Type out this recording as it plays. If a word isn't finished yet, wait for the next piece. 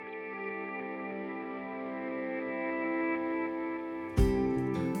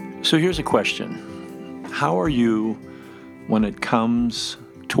So here's a question. How are you when it comes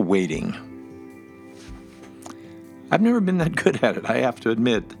to waiting? I've never been that good at it, I have to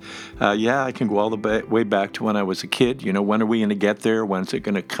admit. I can go all the way back to when I was a kid. When are we going to get there? When's it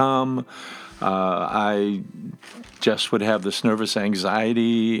going to come? I just would have this nervous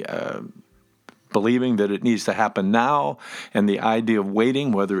anxiety, believing that it needs to happen now, and the idea of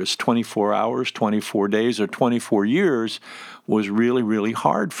waiting, whether it's 24 hours, 24 days, or 24 years, was really, really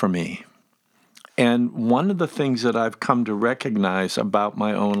hard for me. And one of the things that I've come to recognize about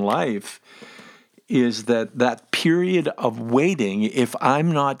my own life is that period of waiting, if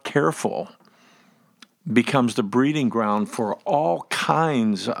I'm not careful, becomes the breeding ground for all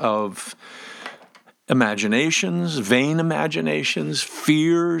kinds of imaginations, vain imaginations,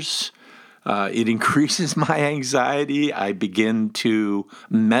 fears. It increases my anxiety. I begin to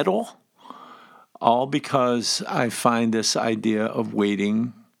meddle, all because I find this idea of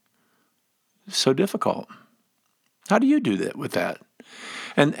waiting so difficult. How do you do that with that?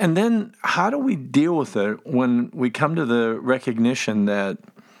 And then how do we deal with it when we come to the recognition that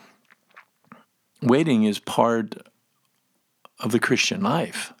waiting is part of the Christian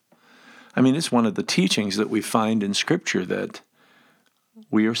life? I mean, it's one of the teachings that we find in Scripture that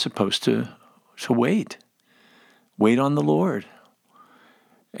we are supposed to wait on the Lord.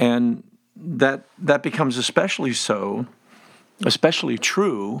 And that becomes especially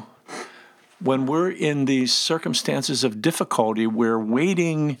true when we're in these circumstances of difficulty where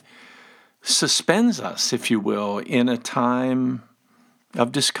waiting suspends us, if you will, in a time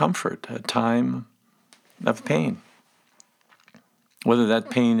of discomfort, a time of pain. Whether that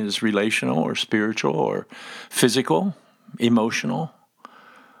pain is relational or spiritual or physical, emotional,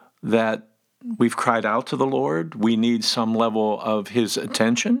 that we've cried out to the Lord, we need some level of His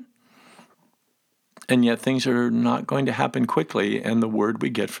attention, and yet things are not going to happen quickly, and the word we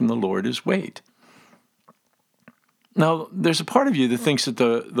get from the Lord is wait. Now, there's a part of you that thinks that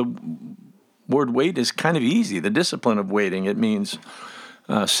the word wait is kind of easy, the discipline of waiting. It means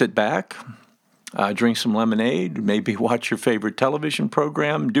sit back, drink some lemonade, maybe watch your favorite television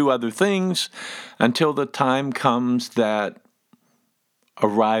program, do other things until the time comes that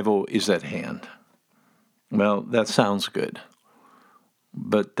arrival is at hand. Well, that sounds good,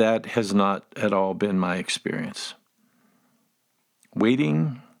 but that has not at all been my experience.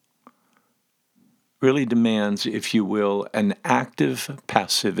 Waiting really demands, if you will, an active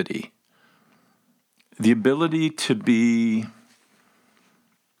passivity. The ability to be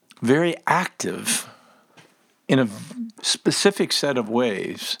very active in a specific set of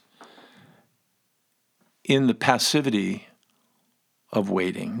ways in the passivity of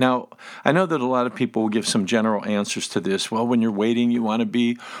waiting. Now, I know that a lot of people will give some general answers to this. Well, when you're waiting, you want to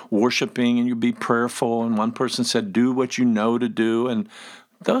be worshiping and you be prayerful. And one person said, do what you know to do. And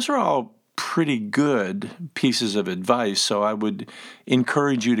those are all pretty good pieces of advice. So I would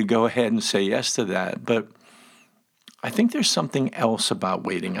encourage you to go ahead and say yes to that. But I think there's something else about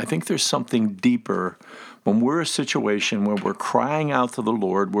waiting. I think there's something deeper when we're in a situation where we're crying out to the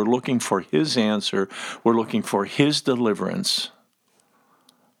Lord, we're looking for His answer, we're looking for His deliverance.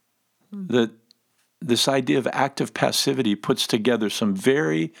 That this idea of active passivity puts together some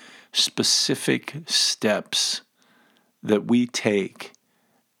very specific steps that we take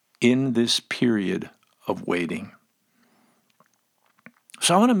in this period of waiting.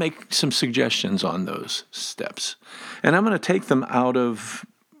 So I want to make some suggestions on those steps. And I'm going to take them out of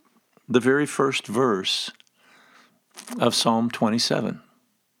the very first verse of Psalm 27.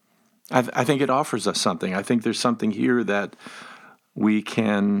 I think it offers us something. I think there's something here that we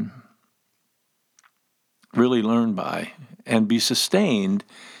can really learn by and be sustained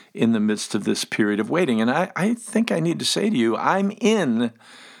in the midst of this period of waiting. And I think I need to say to you, I'm in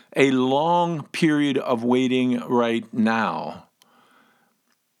a long period of waiting right now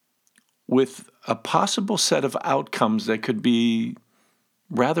with a possible set of outcomes that could be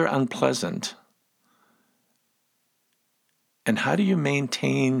rather unpleasant. And how do you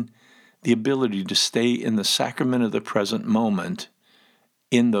maintain the ability to stay in the sacrament of the present moment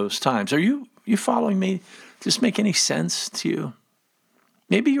in those times? Are you following me? Does this make any sense to you?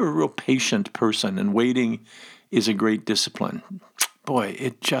 Maybe you're a real patient person and waiting is a great discipline. Boy,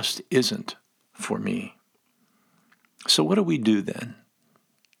 it just isn't for me. So what do we do then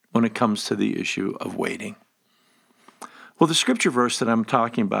when it comes to the issue of waiting? Well, the scripture verse that I'm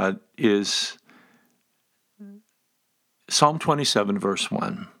talking about is Psalm 27, verse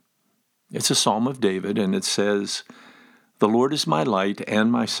 1. It's a psalm of David, and it says, "The Lord is my light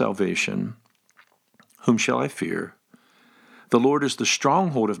and my salvation. Whom shall I fear? The Lord is the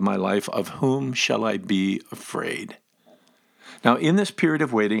stronghold of my life. Of whom shall I be afraid?" Now, in this period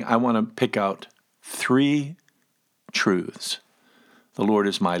of waiting, I want to pick out 3 truths. The Lord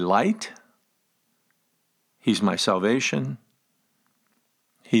is my light. He's my salvation.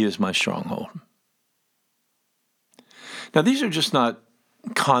 He is my stronghold. Now, these are just not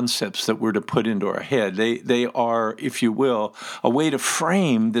concepts that we're to put into our head. They are, if you will, a way to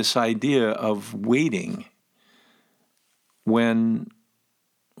frame this idea of waiting when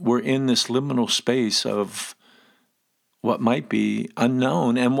we're in this liminal space of what might be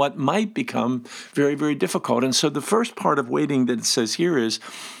unknown and what might become very, very difficult. And so the first part of waiting that it says here is,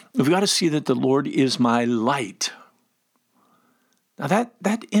 we've got to see that the Lord is my light. Now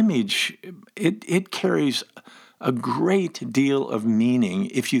that image, it carries a great deal of meaning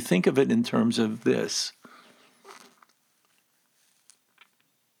if you think of it in terms of this.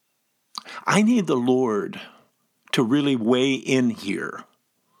 I need the Lord to really weigh in here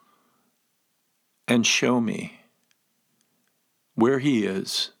and show me where he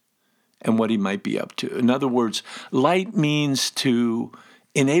is and what he might be up to. In other words, light means to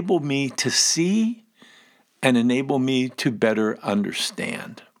enable me to see and enable me to better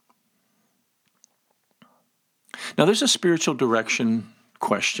understand. Now, there's a spiritual direction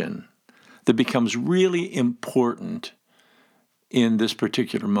question that becomes really important in this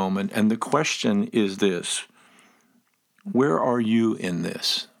particular moment, and the question is this: where are you in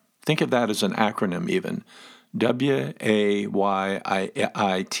this? Think of that as an acronym even. WAYIT.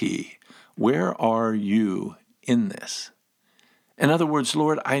 Where are you in this? In other words,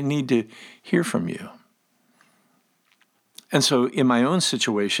 Lord, I need to hear from you. And so in my own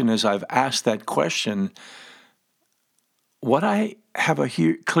situation, as I've asked that question, what I have a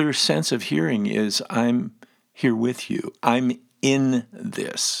clear sense of hearing is, I'm here with you. I'm in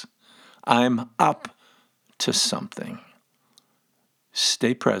this. I'm up to something.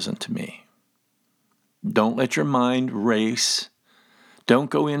 Stay present to me. Don't let your mind race. Don't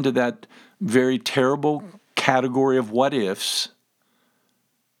go into that very terrible category of what ifs.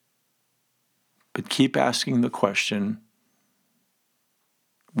 But keep asking the question,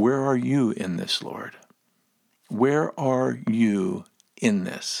 where are you in this, Lord? Where are you in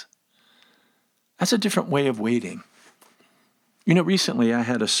this? That's a different way of waiting. You know, recently I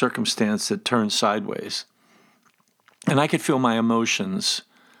had a circumstance that turned sideways, and I could feel my emotions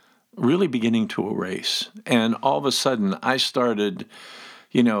really beginning to erase. And all of a sudden, I started,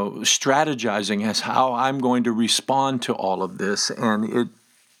 strategizing as how I'm going to respond to all of this, and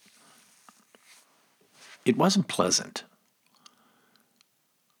it wasn't pleasant.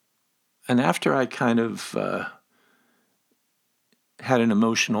 And after I kind of had an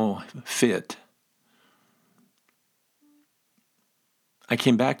emotional fit, I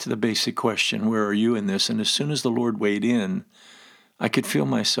came back to the basic question, where are you in this? And as soon as the Lord weighed in, I could feel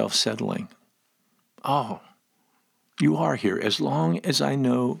myself settling. Oh, you are here as long as I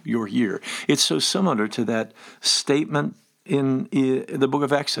know you're here. It's so similar to that statement in the book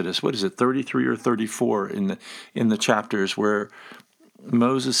of Exodus. What is it, 33 or 34 in the chapters where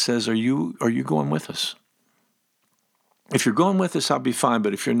Moses says, are you going with us? If you're going with us, I'll be fine.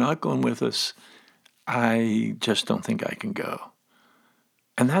 But if you're not going with us, I just don't think I can go.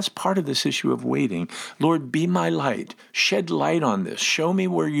 And that's part of this issue of waiting. Lord, be my light. Shed light on this. Show me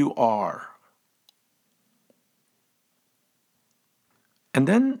where you are. And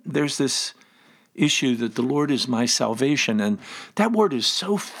then there's this issue that the Lord is my salvation. And that word is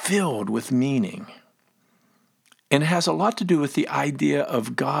so filled with meaning. And it has a lot to do with the idea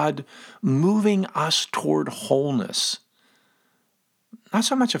of God moving us toward wholeness. Not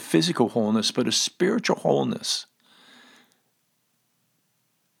so much a physical wholeness, but a spiritual wholeness.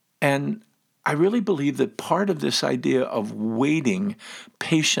 And I really believe that part of this idea of waiting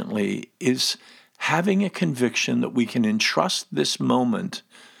patiently is having a conviction that we can entrust this moment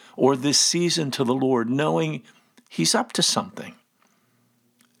or this season to the Lord, knowing he's up to something.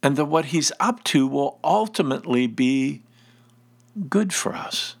 And that what he's up to will ultimately be good for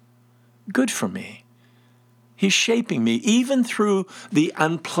us, good for me. He's shaping me, even through the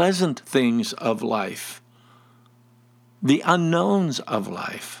unpleasant things of life, the unknowns of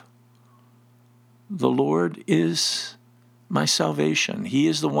life. The Lord is my salvation. He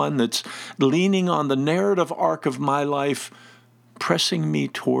is the one that's leaning on the narrative arc of my life, pressing me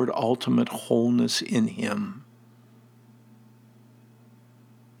toward ultimate wholeness in him.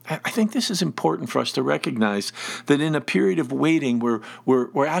 I think this is important for us to recognize, that in a period of waiting,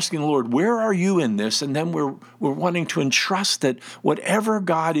 we're asking the Lord, where are you in this? And then we're wanting to entrust that whatever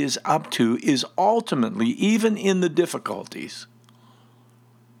God is up to is ultimately, even in the difficulties,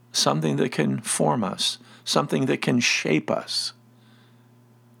 something that can form us, something that can shape us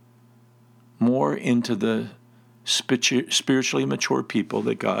more into the spiritually mature people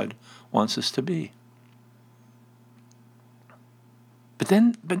that God wants us to be. But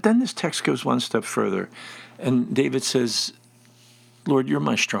then this text goes one step further, and David says, Lord, you're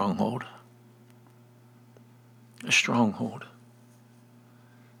my stronghold. A stronghold.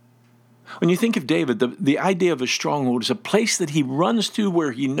 When you think of David, the idea of a stronghold is a place that he runs to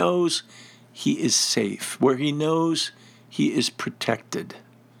where he knows he is safe, where he knows he is protected,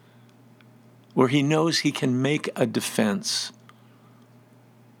 where he knows he can make a defense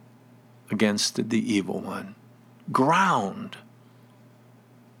against the evil one. Ground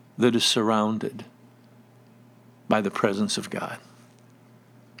that is surrounded by the presence of God.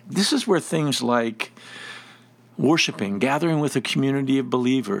 This is where things like worshiping, gathering with a community of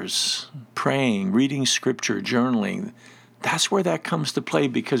believers, praying, reading scripture, journaling, that's where that comes to play,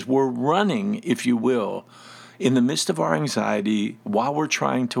 because we're running, if you will, in the midst of our anxiety while we're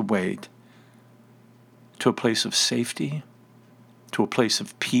trying to wait, to a place of safety, to a place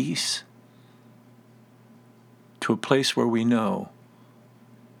of peace, to a place where we know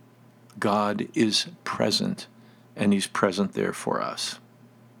God is present and he's present there for us.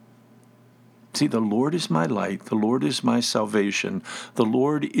 See, the Lord is my light. The Lord is my salvation. The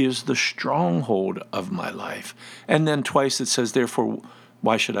Lord is the stronghold of my life. And then twice it says, therefore,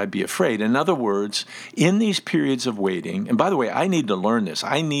 why should I be afraid? In other words, in these periods of waiting, and by the way, I need to learn this.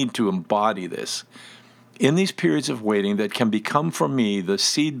 I need to embody this. In these periods of waiting that can become for me the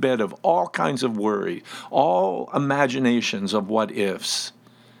seedbed of all kinds of worry, all imaginations of what ifs,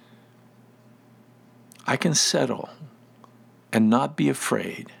 I can settle and not be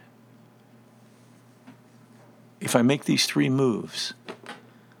afraid if I make these three moves.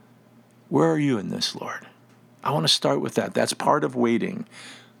 Where are you in this, Lord? I want to start with that. That's part of waiting.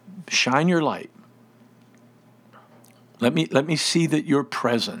 Shine your light. Let me see that you're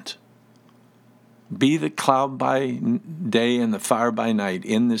present. Be the cloud by day and the fire by night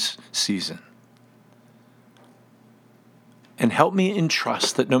in this season. And help me in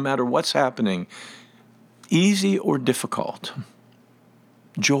trust that no matter what's happening, easy or difficult,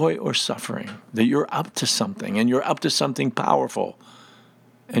 joy or suffering, that you're up to something, and you're up to something powerful,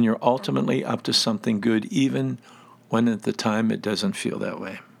 and you're ultimately up to something good, even when at the time it doesn't feel that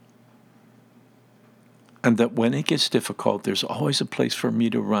way. And that when it gets difficult, there's always a place for me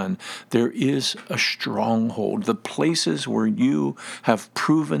to run. There is a stronghold, the places where you have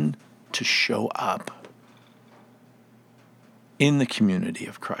proven to show up in the community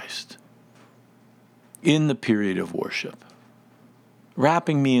of Christ, in the period of worship,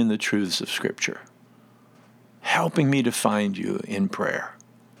 wrapping me in the truths of Scripture, helping me to find you in prayer.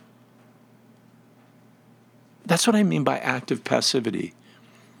 That's what I mean by active passivity.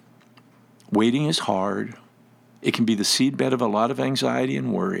 Waiting is hard. It can be the seedbed of a lot of anxiety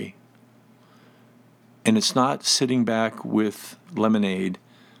and worry. And it's not sitting back with lemonade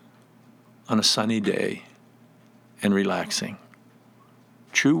on a sunny day and relaxing.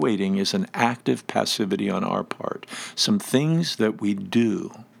 True waiting is an active passivity on our part. Some things that we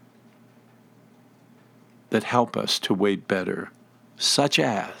do that help us to wait better, such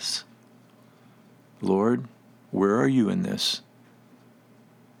as, Lord, where are you in this?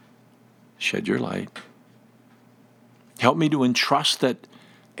 Shed your light. Help me to entrust that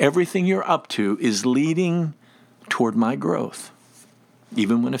everything you're up to is leading toward my growth,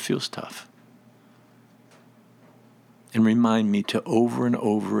 even when it feels tough. And remind me to over and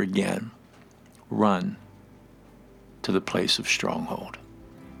over again run to the place of stronghold.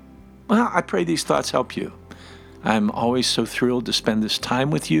 Well, I pray these thoughts help you. I'm always so thrilled to spend this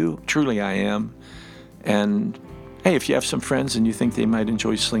time with you. Truly I am. And hey, if you have some friends and you think they might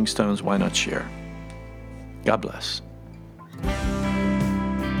enjoy Sling Stones, why not share? God bless.